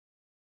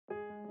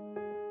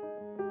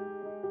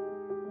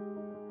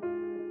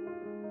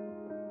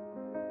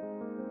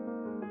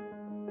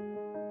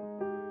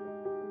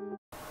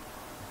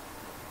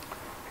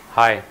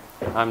Hi,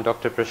 I'm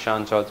Dr.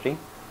 Prashaant Chaudhry,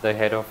 the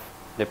head of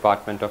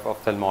Department of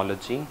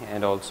Ophthalmology,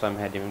 and also I'm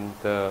heading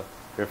the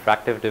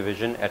refractive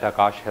division at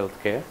Akash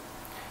Healthcare.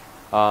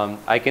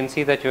 I can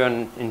see that you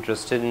are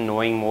interested in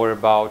knowing more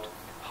about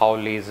how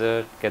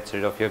laser gets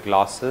rid of your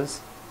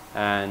glasses,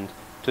 and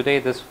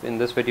today in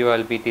this video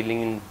I'll be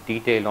dealing in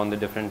detail on the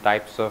different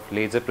types of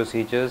laser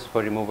procedures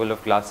for removal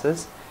of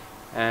glasses,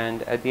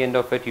 and at the end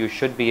of it you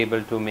should be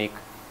able to make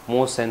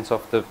more sense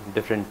of the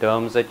different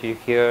terms that you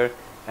hear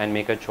and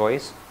make a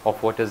choice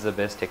of what is the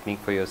best technique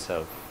for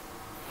yourself.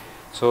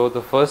 So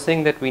the first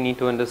thing that we need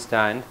to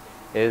understand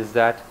is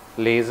that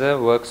laser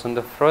works on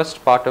the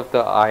first part of the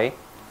eye,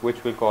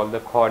 which we call the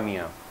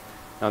cornea.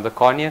 Now the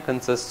cornea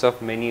consists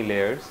of many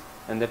layers,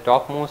 and the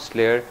topmost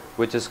layer,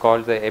 which is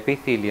called the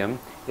epithelium,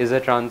 is a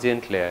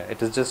transient layer.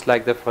 It is just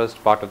like the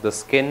first part of the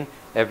skin.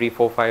 Every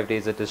 4-5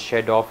 days it is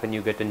shed off and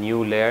you get a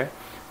new layer.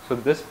 So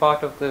this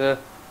part of the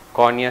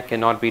cornea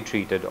cannot be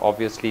treated.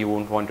 Obviously you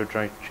won't want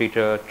to treat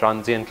a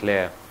transient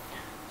layer.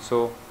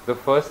 So the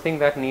first thing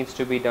that needs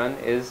to be done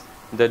is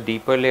the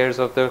deeper layers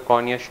of the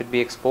cornea should be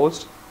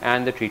exposed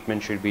and the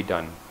treatment should be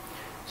done.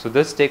 So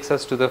this takes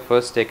us to the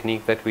first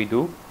technique that we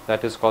do,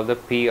 that is called the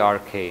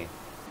PRK.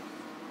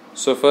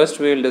 So first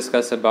we will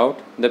discuss about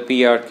the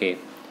PRK.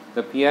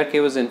 The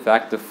PRK was in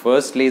fact the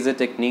first laser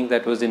technique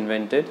that was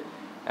invented,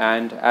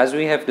 and as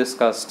we have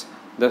discussed,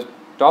 the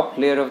top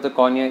layer of the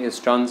cornea is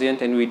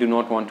transient and we do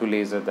not want to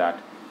laser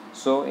that.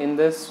 So in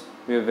this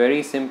we are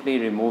very simply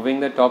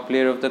removing the top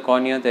layer of the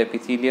cornea, the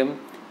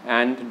epithelium,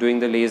 and doing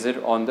the laser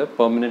on the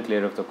permanent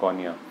layer of the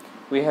cornea.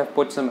 We have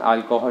put some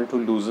alcohol to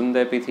loosen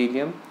the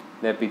epithelium.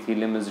 The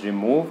epithelium is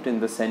removed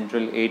in the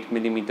central 8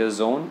 mm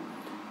zone,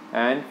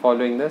 and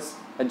following this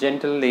a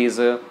gentle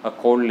laser, a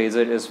cold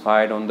laser is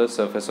fired on the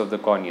surface of the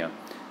cornea.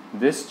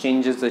 This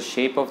changes the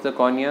shape of the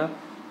cornea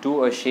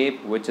to a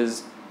shape which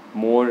is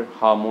more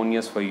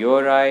harmonious for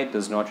your eye,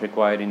 does not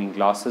require any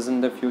glasses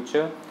in the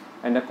future,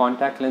 and a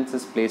contact lens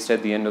is placed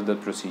at the end of the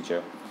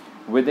procedure.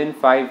 Within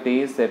 5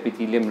 days the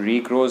epithelium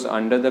regrows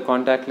under the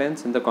contact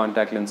lens and the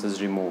contact lens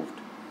is removed.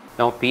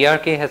 Now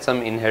PRK has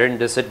some inherent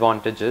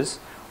disadvantages,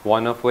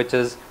 one of which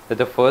is that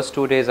the first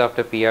 2 days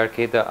after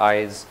PRK the eye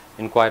is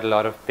in quite a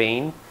lot of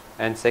pain,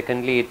 and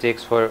secondly it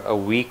takes for a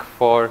week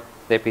for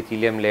the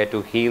epithelium layer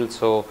to heal,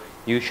 so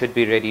you should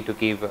be ready to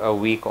give a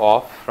week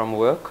off from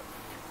work.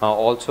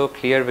 Also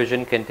clear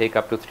vision can take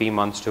up to 3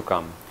 months to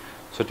come.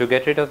 So to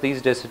get rid of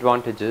these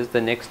disadvantages,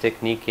 the next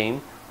technique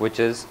came, which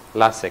is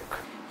Lasik.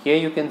 Here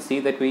you can see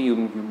that we are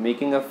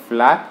making a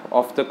flap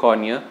of the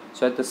cornea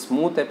so that the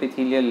smooth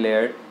epithelial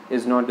layer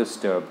is not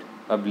disturbed.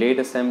 A blade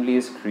assembly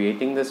is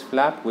creating this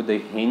flap with the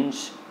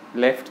hinge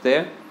left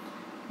there.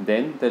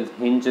 Then the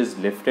hinge is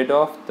lifted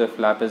off, the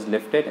flap is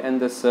lifted, and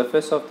the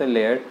surface of the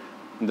layer,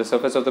 the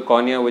surface of the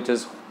cornea which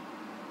is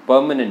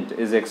permanent,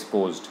 is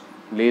exposed.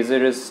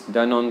 Laser is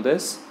done on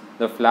this,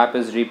 the flap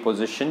is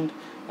repositioned,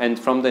 and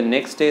from the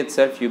next day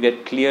itself you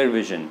get clear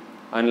vision,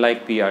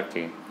 unlike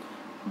PRK.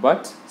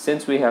 But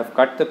since we have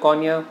cut the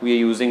cornea, we are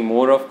using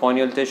more of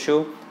corneal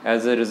tissue.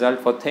 As a result,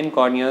 for thin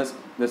corneas,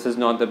 this is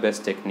not the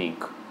best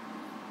technique.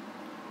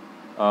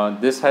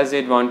 This has the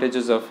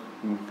advantages of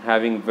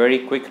having very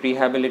quick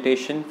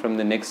rehabilitation. From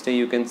the next day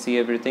you can see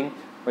everything,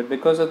 but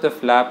because of the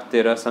flap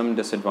there are some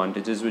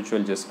disadvantages which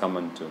we'll just come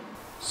on to.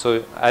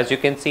 So as you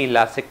can see,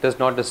 Lasik does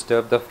not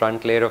disturb the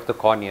front layer of the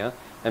cornea,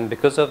 and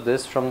because of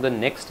this, from the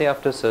next day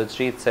after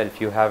surgery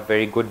itself you have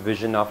very good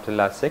vision after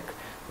Lasik,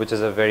 which is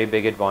a very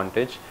big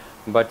advantage.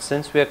 But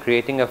since we are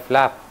creating a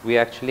flap, we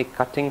are actually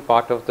cutting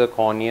part of the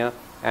cornea,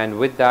 and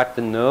with that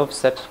the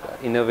nerves that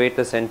innervate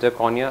the center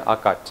cornea are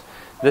cut.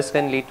 This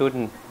can lead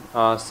to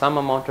some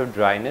amount of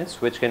dryness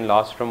which can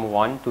last from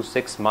 1 to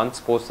 6 months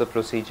post the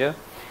procedure.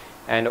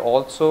 And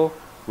also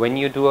when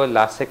you do a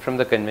Lasik from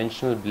the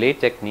conventional blade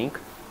technique,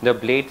 the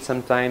blade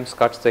sometimes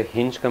cuts the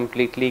hinge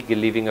completely,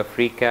 leaving a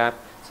free cap.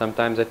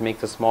 Sometimes it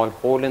makes a small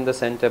hole in the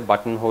center,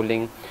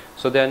 buttonholing.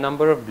 So there are a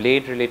number of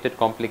blade related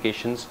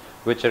complications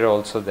which are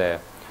also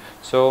there.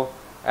 So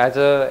as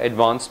an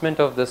advancement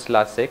of this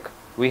Lasik,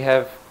 we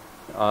have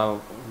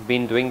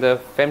been doing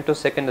the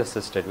femtosecond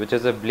assisted, which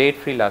is a blade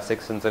free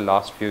Lasik since the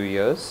last few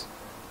years.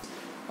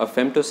 A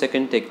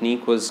femtosecond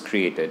technique was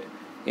created.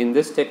 In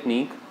this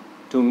technique,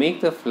 to make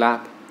the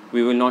flap,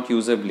 we will not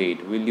use a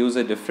blade. We'll use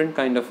a different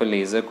kind of a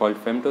laser called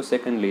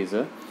femtosecond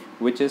laser,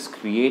 which is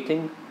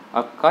creating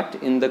a cut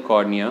in the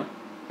cornea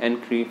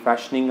and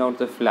fashioning out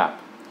the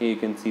flap. Here you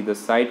can see the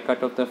side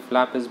cut of the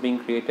flap is being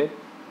created,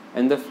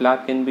 and the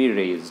flap can be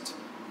raised.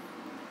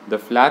 The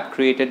flap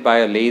created by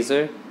a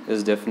laser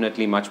is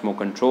definitely much more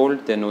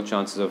controlled. There are no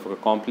chances of a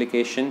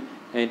complication,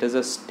 and it is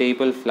a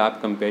stable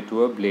flap compared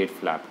to a blade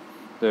flap.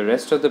 The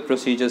rest of the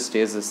procedure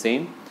stays the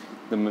same.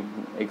 The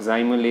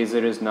excimer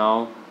laser is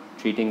now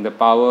treating the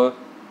power,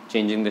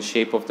 changing the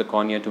shape of the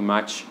cornea to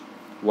match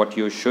what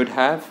you should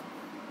have,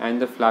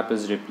 and the flap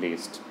is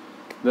replaced.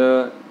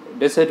 The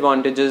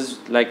disadvantages,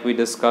 like we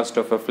discussed,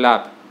 of a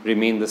flap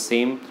remain the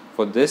same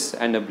for this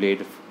and a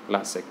blade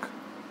Lasik.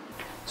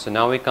 So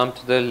now we come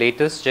to the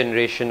latest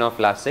generation of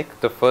Lasik.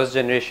 The first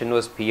generation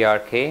was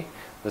PRK,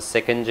 The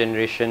second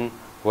generation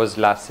was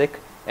Lasik,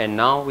 and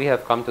now we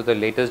have come to the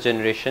latest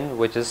generation,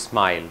 which is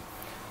SMILE.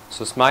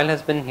 So SMILE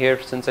has been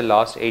here since the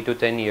last 8 to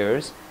 10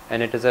 years,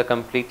 and it is a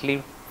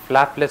completely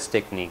flapless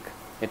technique.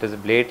 It is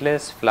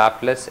bladeless,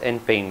 flapless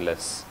and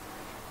painless.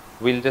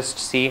 We'll just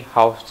see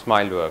how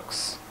SMILE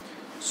works.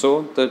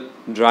 So the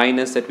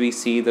dryness that we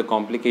see, the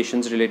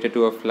complications related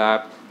to a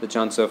flap, the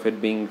chance of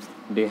it being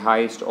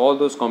dehisced, all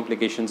those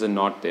complications are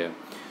not there.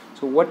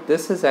 So what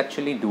this is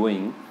actually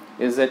doing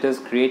is that it is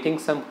creating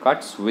some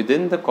cuts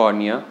within the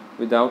cornea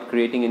without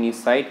creating any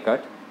side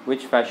cut,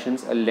 which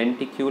fashions a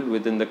lenticule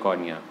within the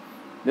cornea.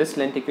 This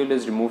lenticule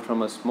is removed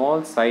from a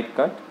small side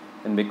cut,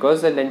 and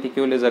because the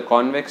lenticule is a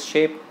convex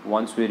shape,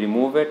 once we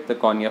remove it, the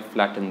cornea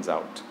flattens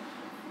out.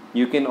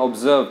 You can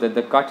observe that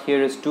the cut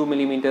here is 2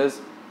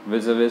 millimeters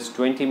vis-a-vis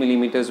 20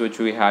 millimeters which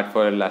we had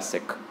for a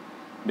Lasik.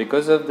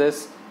 Because of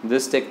this,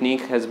 this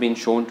technique has been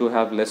shown to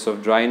have less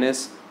of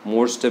dryness,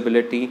 more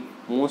stability,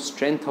 more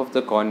strength of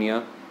the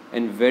cornea,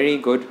 and very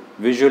good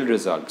visual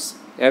results.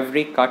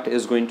 Every cut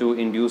is going to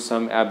induce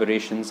some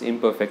aberrations,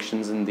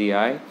 imperfections in the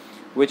eye,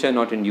 which are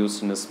not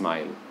induced in a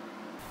SMILE.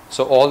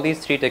 So all these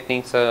three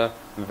techniques are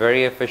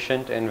very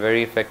efficient and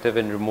very effective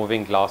in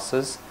removing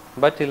glasses,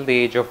 but till the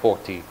age of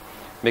 40.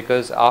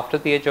 Because after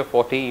the age of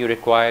 40, you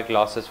require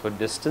glasses for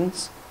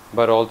distance,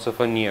 but also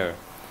for near.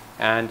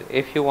 And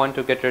if you want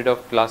to get rid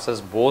of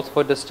glasses both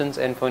for distance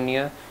and for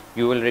near,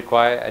 you will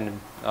require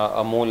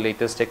a more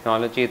latest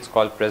technology. It's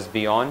called Press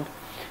Beyond.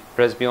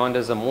 Press Beyond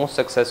is the most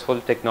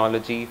successful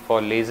technology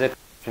for laser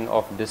correction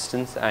of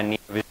distance and near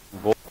vision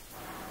both,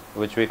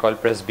 which we call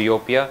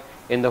presbyopia,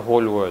 in the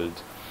whole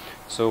world.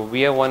 So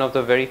we are one of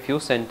the very few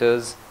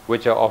centers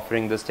which are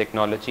offering this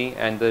technology,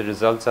 and the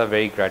results are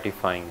very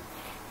gratifying.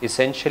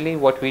 Essentially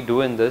what we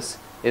do in this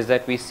is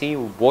that we see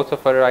both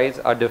of our eyes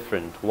are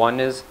different. One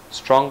is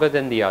stronger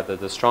than the other.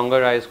 The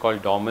stronger eye is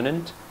called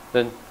dominant,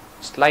 the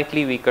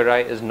slightly weaker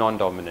eye is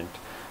non-dominant.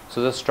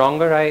 So the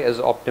stronger eye is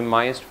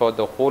optimized for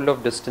the whole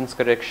of distance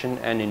correction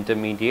and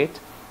intermediate.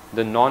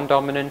 The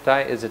non-dominant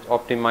eye is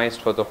optimized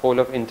for the whole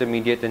of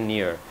intermediate and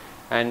near.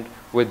 And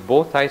with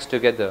both eyes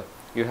together,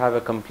 you have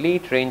a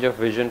complete range of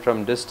vision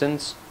from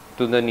distance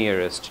to the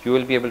nearest. You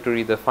will be able to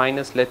read the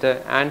finest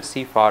letter and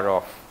see far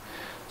off.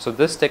 So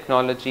this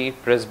technology,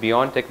 Press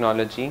Beyond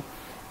technology,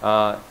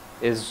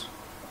 is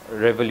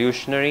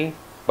revolutionary,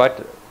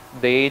 but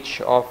the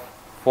age of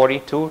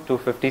 42 to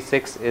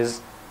 56 is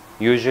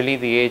usually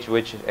the age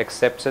which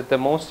accepts it the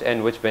most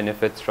and which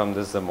benefits from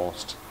this the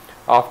most.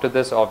 After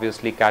this,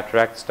 obviously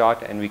cataracts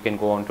start, and we can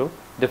go on to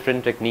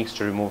different techniques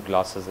to remove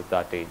glasses at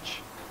that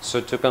age.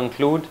 So to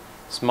conclude,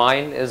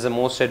 SMILE is the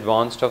most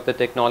advanced of the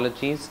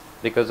technologies.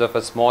 Because of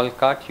a small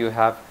cut, you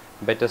have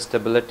better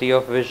stability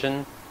of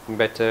vision,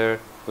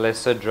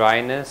 lesser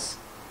dryness,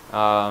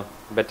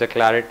 better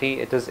clarity.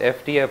 It is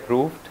FDA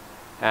approved,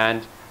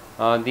 and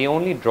the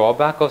only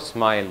drawback of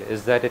SMILE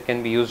is that it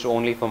can be used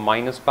only for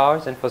minus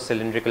powers and for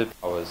cylindrical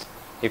powers.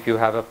 If you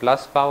have a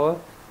plus power,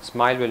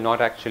 SMILE will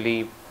not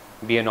actually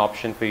be an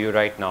option for you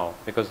right now,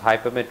 because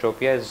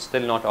hypermetropia is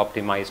still not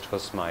optimized for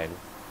SMILE.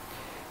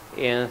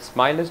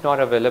 SMILE is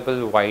not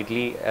available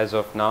widely as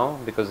of now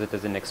because it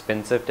is an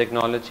expensive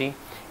technology.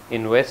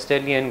 In West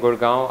Delhi and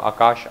Gurgaon,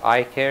 Akash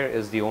Eye Care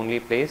is the only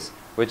place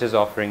which is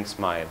offering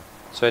SMILE.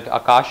 So at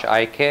Akash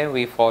Eye Care,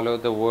 we follow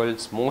the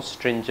world's most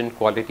stringent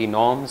quality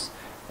norms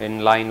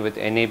in line with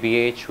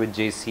NABH, with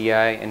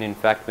JCI, and in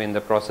fact we're in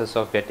the process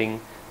of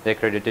getting the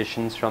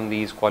accreditations from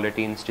these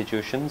quality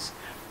institutions.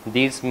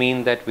 These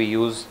mean that we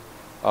use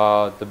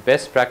the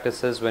best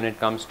practices when it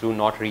comes to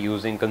not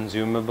reusing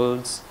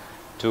consumables,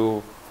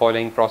 to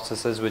following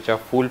processes which are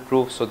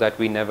foolproof so that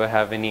we never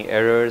have any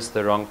errors,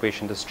 the wrong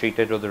patient is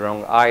treated or the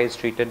wrong eye is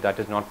treated. That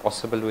is not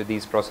possible with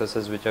these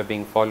processes which are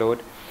being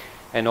followed.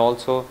 And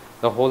also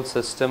the whole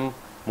system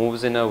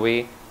moves in a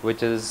way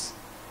which is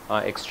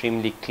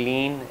extremely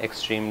clean,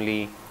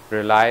 extremely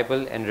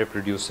reliable and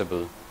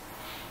reproducible.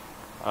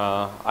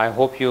 I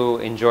hope you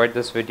enjoyed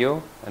this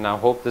video, and I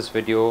hope this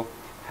video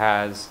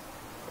has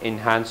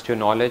enhanced your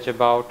knowledge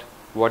about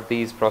what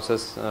these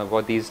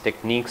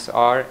techniques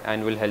are,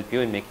 and will help you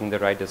in making the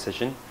right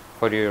decision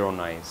for your own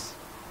eyes.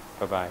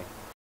 Bye-bye.